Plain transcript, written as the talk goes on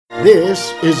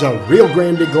This is a Rio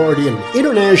Grande Guardian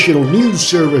International News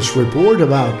Service report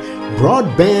about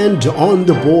broadband on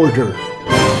the border.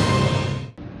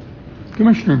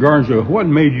 Commissioner Garza, what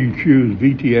made you choose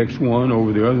VTX1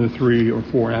 over the other 3 or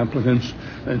 4 applicants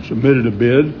that submitted a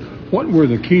bid? What were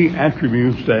the key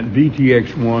attributes that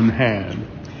VTX1 had?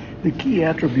 The key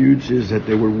attributes is that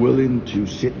they were willing to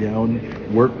sit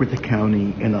down, work with the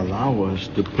county, and allow us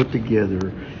to put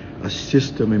together a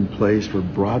system in place for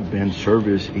broadband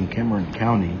service in Cameron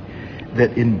County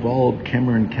that involved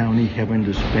Cameron County having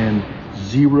to spend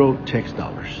 0 tax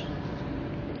dollars.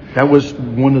 That was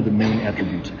one of the main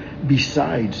attributes.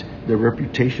 Besides the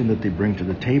reputation that they bring to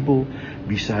the table,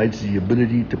 besides the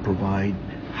ability to provide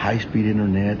high-speed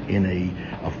internet in a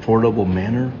affordable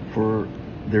manner for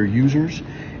their users,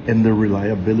 and the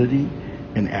reliability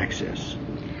and access.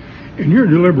 In your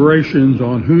deliberations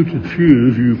on who to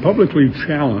choose, you publicly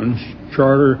challenged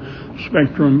Charter,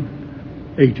 Spectrum,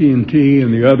 AT&T,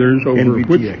 and the others over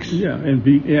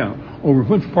over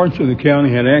which parts of the county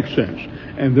had access.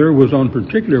 And there was on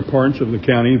particular parts of the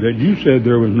county that you said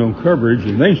there was no coverage,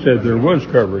 and they said there was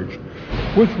coverage.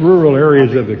 Which rural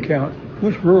areas of the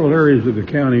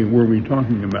county were we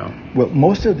talking about? Well,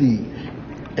 most of the,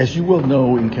 as you well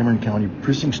know, in Cameron County,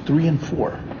 precincts 3 and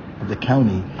 4 of the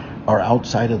county are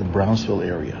outside of the Brownsville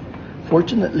area.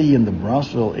 Fortunately, in the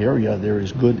Brownsville area, there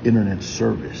is good internet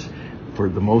service for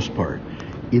the most part.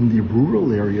 In the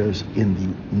rural areas, in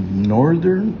the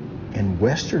northern and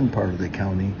western part of the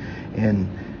county, and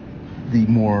the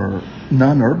more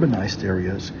non-urbanized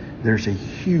areas, there's a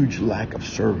huge lack of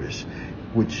service,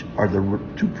 which are the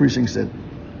 2 precincts that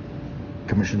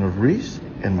Commissioner Reese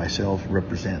and myself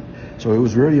represent. So it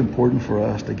was very important for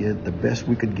us to get the best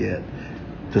we could get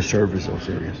to service those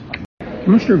areas.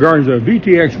 Mr. Garza,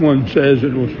 VTX1 says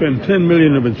it will spend $10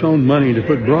 million of its own money to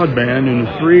put broadband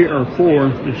in 3 or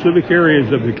 4 specific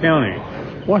areas of the county.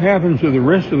 What happens to the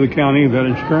rest of the county that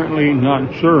is currently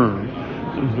not served?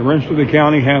 Does the rest of the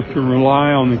county have to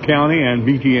rely on the county and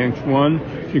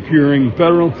VTX1 securing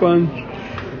federal funds?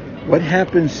 What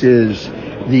happens is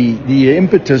the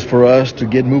impetus for us to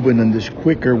get moving on this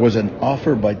quicker was an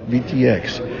offer by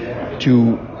VTX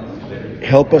to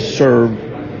help us serve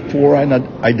 4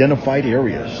 identified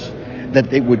areas that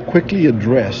they would quickly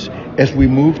address as we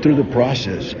move through the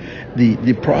process.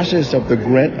 The process of the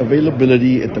grant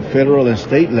availability at the federal and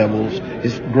state levels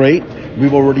is great.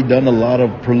 We've already done a lot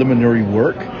of preliminary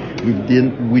work.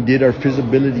 We did our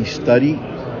feasibility study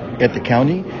at the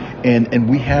county, and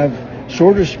we have,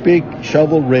 so to speak,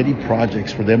 shovel-ready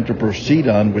projects for them to proceed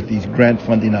on with these grant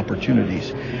funding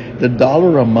opportunities. The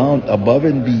dollar amount above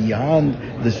and beyond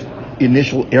this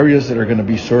initial areas that are going to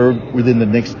be served within the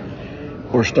next,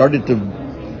 or started to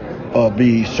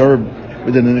be served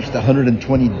within the next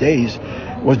 120 days,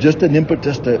 was just an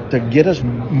impetus to get us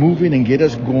moving and get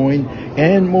us going.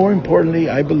 And more importantly,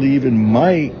 I believe, in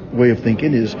my way of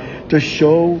thinking, is to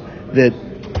show that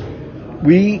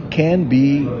we can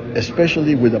be,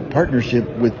 especially with a partnership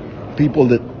with people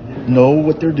that know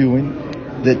what they're doing,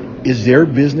 that is their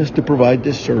business to provide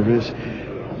this service,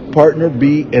 partner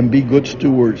be good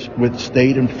stewards with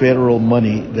state and federal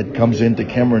money that comes into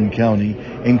Cameron County,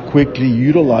 and quickly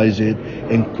utilize it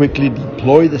and quickly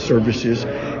deploy the services.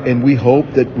 And we hope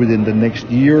that within the next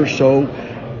year or so,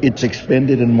 it's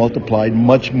expanded and multiplied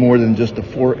much more than just the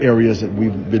 4 areas that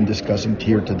we've been discussing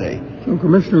here today. So,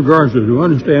 Commissioner Garza, to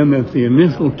understand that the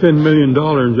initial $10 million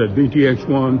that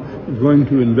VTX1 is going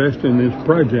to invest in this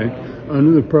project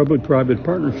under the public-private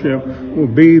partnership will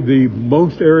be the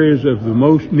most areas of the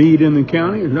most need in the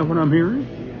county? Is that what I'm hearing?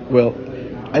 Well,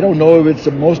 I don't know if it's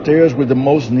the most areas with the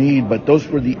most need, but those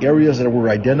were the areas that were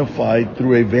identified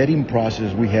through a vetting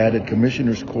process we had at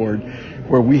Commissioner's Court,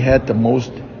 where we had the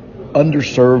most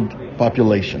underserved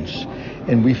populations.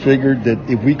 And we figured that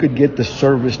if we could get the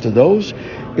service to those,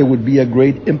 it would be a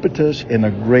great impetus and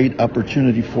a great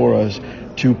opportunity for us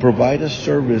to provide a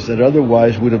service that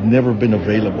otherwise would have never been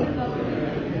available.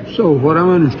 So what I'm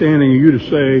understanding you to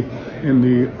say in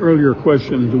the earlier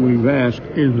questions that we've asked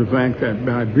is the fact that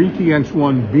by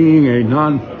VTX1 being a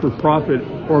non-for-profit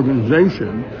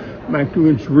organization, back to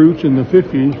its roots in the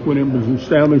 50s when it was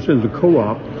established as a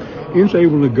co-op, it's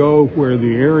able to go where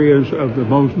the areas of the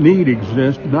most need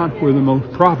exist, not where the most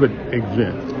profit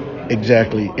exists.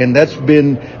 Exactly. And that's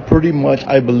been pretty much,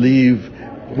 I believe,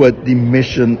 what the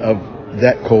mission of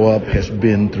that co-op has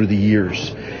been through the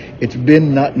years. It's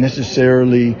been not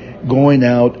necessarily going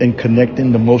out and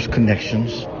connecting the most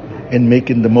connections and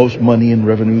making the most money and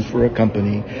revenues for a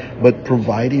company, but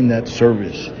providing that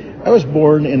service. I was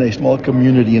born in a small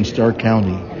community in Starr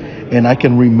County, and I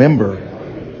can remember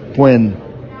when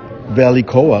Valley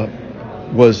Co-op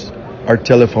was our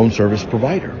telephone service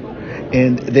provider.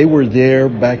 And they were there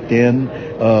back then.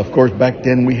 Of course, back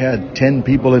then we had 10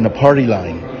 people in a party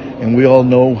line, and we all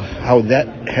know how that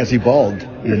has evolved,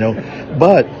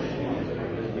 But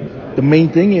the main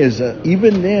thing is,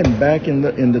 even then, back in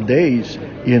the days,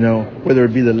 whether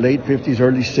it be the late 50s,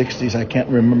 early 60s, I can't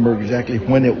remember exactly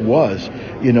when it was,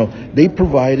 they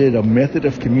provided a method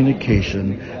of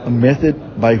communication, a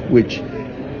method by which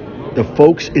the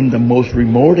folks in the most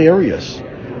remote areas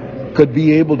could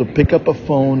be able to pick up a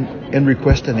phone and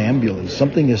request an ambulance,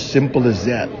 something as simple as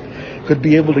that. Could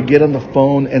be able to get on the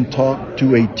phone and talk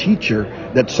to a teacher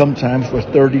that sometimes was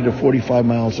 30 to 45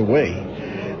 miles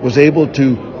away. Was able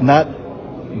to not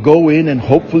go in and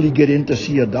hopefully get in to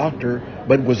see a doctor,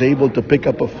 but was able to pick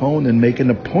up a phone and make an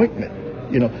appointment.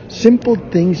 Simple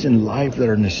things in life that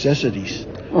are necessities.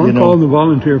 Or call the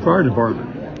volunteer fire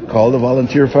department. Call the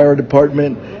volunteer fire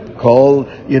department. Call,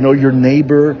 your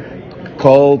neighbor.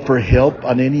 Call for help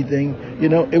on anything.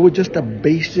 It was just a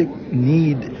basic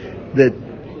need that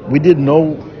we didn't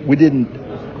know we didn't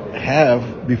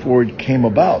have before it came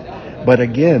about. But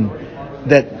again,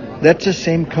 that's the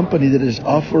same company that is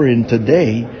offering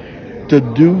today to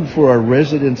do for our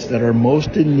residents that are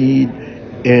most in need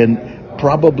and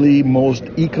probably most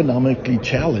economically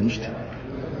challenged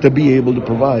to be able to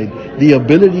provide. The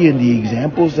ability and the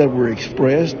examples that were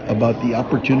expressed about the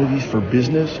opportunities for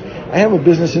business. I have a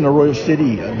business in Arroyo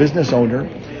City, a business owner,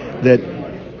 that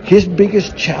his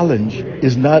biggest challenge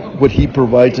is not what he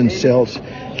provides and sells.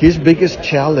 His biggest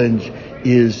challenge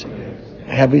is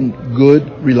having good,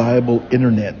 reliable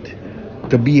internet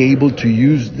to be able to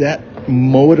use that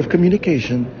mode of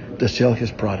communication to sell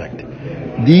his product.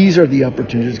 These are the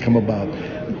opportunities that come about.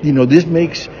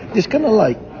 This kind of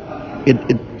like,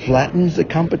 it flattens the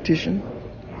competition.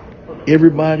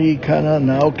 Everybody kind of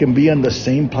now can be on the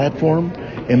same platform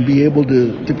and be able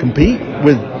to compete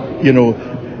with,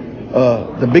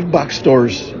 the big box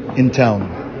stores in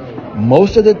town.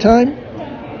 Most of the time,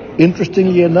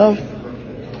 interestingly enough,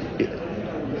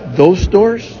 those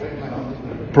stores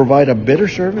provide a better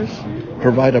service,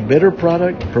 provide a better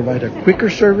product, provide a quicker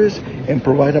service, and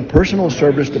provide a personal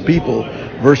service to people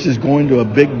versus going to a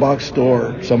big box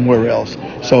store somewhere else.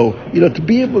 So, to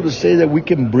be able to say that we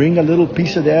can bring a little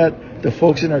piece of that to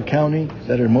folks in our county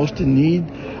that are most in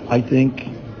need, I think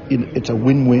it's a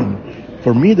win-win.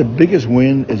 For me, the biggest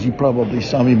win, as you probably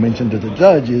saw me mention to the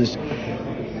judge, is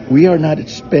we are not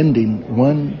spending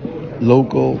one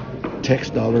local tax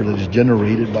dollar that is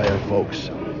generated by our folks.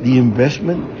 The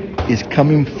investment is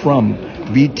coming from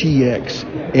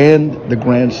VTX and the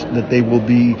grants that they will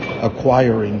be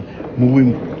acquiring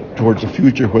moving towards the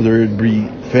future, whether it be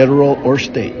federal or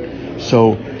state.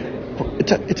 So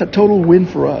it's a total win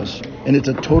for us, and it's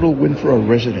a total win for our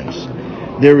residents.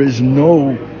 There is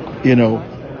no,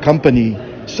 company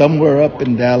somewhere up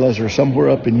in Dallas or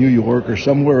somewhere up in New York or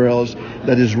somewhere else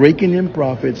that is raking in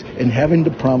profits and having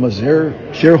to promise their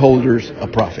shareholders a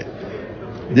profit.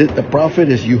 The profit,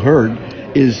 as you heard,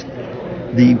 is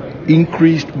the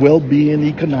increased well-being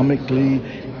economically,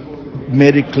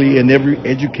 medically, and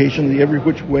educationally, every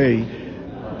which way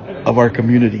of our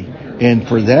community. And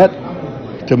for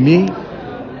that, to me,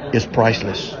 is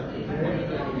priceless.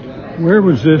 Where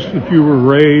was this that you were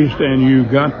raised and you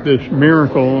got this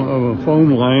miracle of a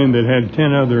phone line that had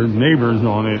 10 other neighbors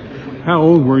on it? How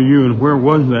old were you, and where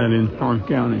was that in Stark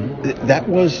County? That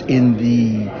was in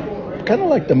the kind of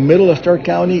like the middle of Stark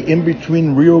County, in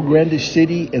between Rio Grande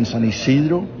City and San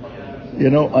Isidro,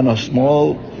 on a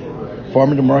small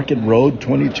farm to market road,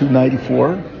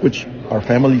 2294, which our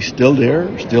family's still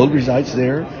there, still resides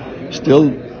there, still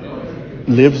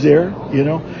lives there,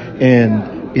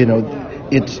 and,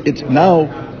 it's now,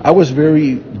 I was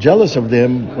very jealous of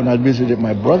them when I visited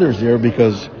my brothers there,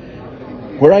 because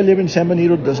where I live in San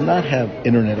Benito does not have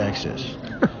internet access.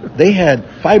 They had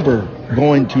fiber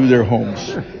going to their homes,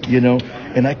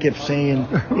 and I kept saying,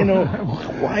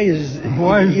 why is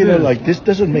this? Like, this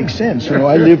doesn't make sense.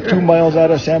 I live 2 miles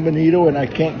out of San Benito and I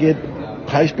can't get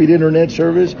high-speed internet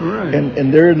service, right.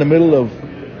 and they're in the middle of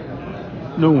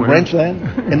nowhere, ranchland,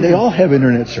 and they all have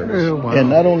internet service. Oh, wow. And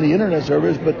not only internet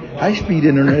service, but high-speed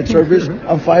internet service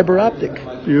on fiber optic.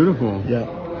 Beautiful. Yeah.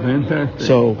 Fantastic.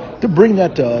 So to bring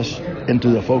that to us and to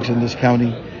the folks in this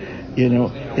county,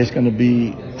 it's going to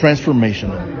be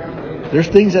transformational. There's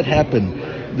things that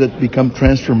happen that become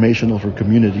transformational for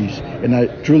communities, and I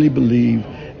truly believe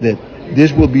that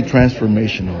this will be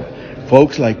transformational.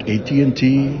 Folks like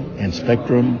AT&T and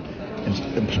Spectrum and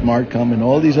Smartcom and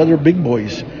all these other big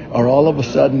boys are all of a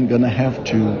sudden going to have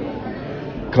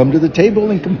to come to the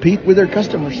table and compete with their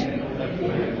customers.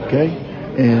 Okay?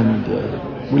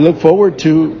 And we look forward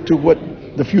to what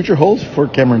the future holds for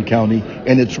Cameron County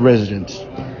and its residents.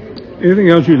 Anything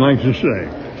else you'd like to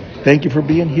say? Thank you for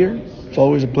being here. It's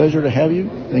always a pleasure to have you.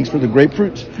 Thanks for the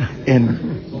grapefruits,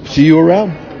 and see you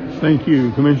around. Thank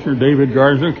you, Commissioner David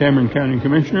Garza, Cameron County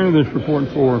Commissioner. This report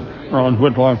for Ron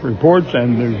Whitlock Reports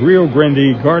and the Rio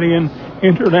Grande Guardian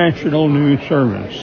International News Service.